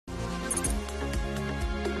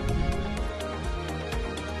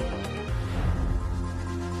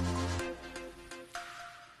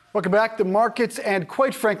Welcome back. The markets and,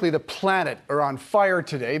 quite frankly, the planet are on fire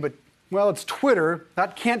today, but, well, it's Twitter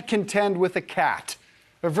that can't contend with a cat,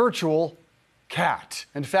 a virtual cat.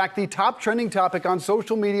 In fact, the top trending topic on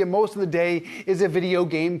social media most of the day is a video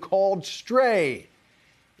game called Stray.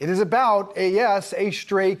 It is about, a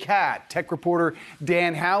stray cat. Tech reporter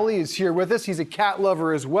Dan Howley is here with us. He's a cat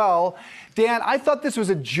lover as well. Dan, I thought this was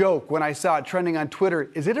a joke when I saw it trending on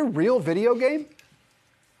Twitter. Is it a real video game?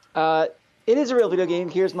 It is a real video game.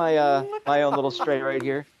 Here's my my own little Stray right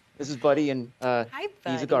here. This is Buddy, and Hi,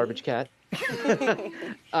 Buddy. he's a garbage cat.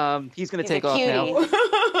 He's going to take off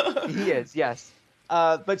now. He is, yes.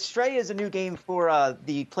 But Stray is a new game for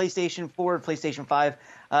the PlayStation 4, PlayStation 5,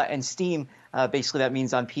 and Steam. Basically, that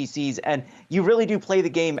means on PCs. And you really do play the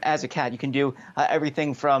game as a cat. You can do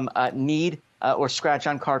everything from knead or scratch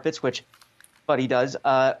on carpets, which Buddy does,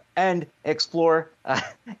 and explore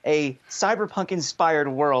a cyberpunk-inspired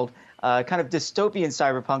world. Kind of dystopian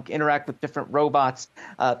cyberpunk, interact with different robots,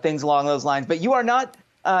 things along those lines. But you are not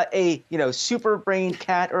a super-brained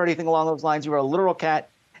cat or anything along those lines. You are a literal cat,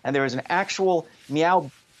 and there is an actual meow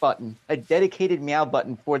button, a dedicated meow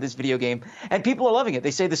button for this video game. And people are loving it. They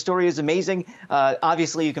say the story is amazing.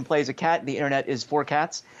 Obviously, you can play as a cat. The internet is for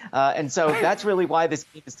cats. And so that's really why this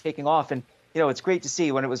game is taking off. And, it's great to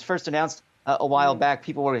see. When it was first announced a while back,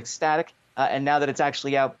 people were ecstatic. And now that it's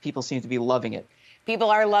actually out, people seem to be loving it.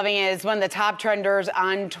 People are loving it. It's one of the top trenders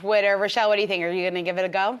on Twitter. Rochelle, what do you think? Are you going to give it a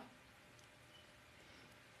go?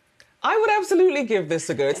 I would absolutely give this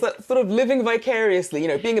a go. It's that sort of living vicariously,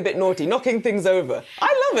 being a bit naughty, knocking things over.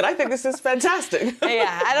 I love it. I think this is fantastic.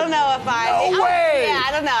 Yeah, I don't know if I... No way! Yeah,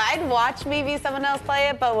 I don't know. I'd watch maybe someone else play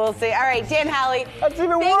it, but we'll see. All right, Dan Howley, That's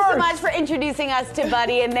even thanks worse. so much for introducing us to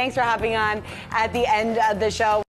Buddy, and thanks for hopping on at the end of the show.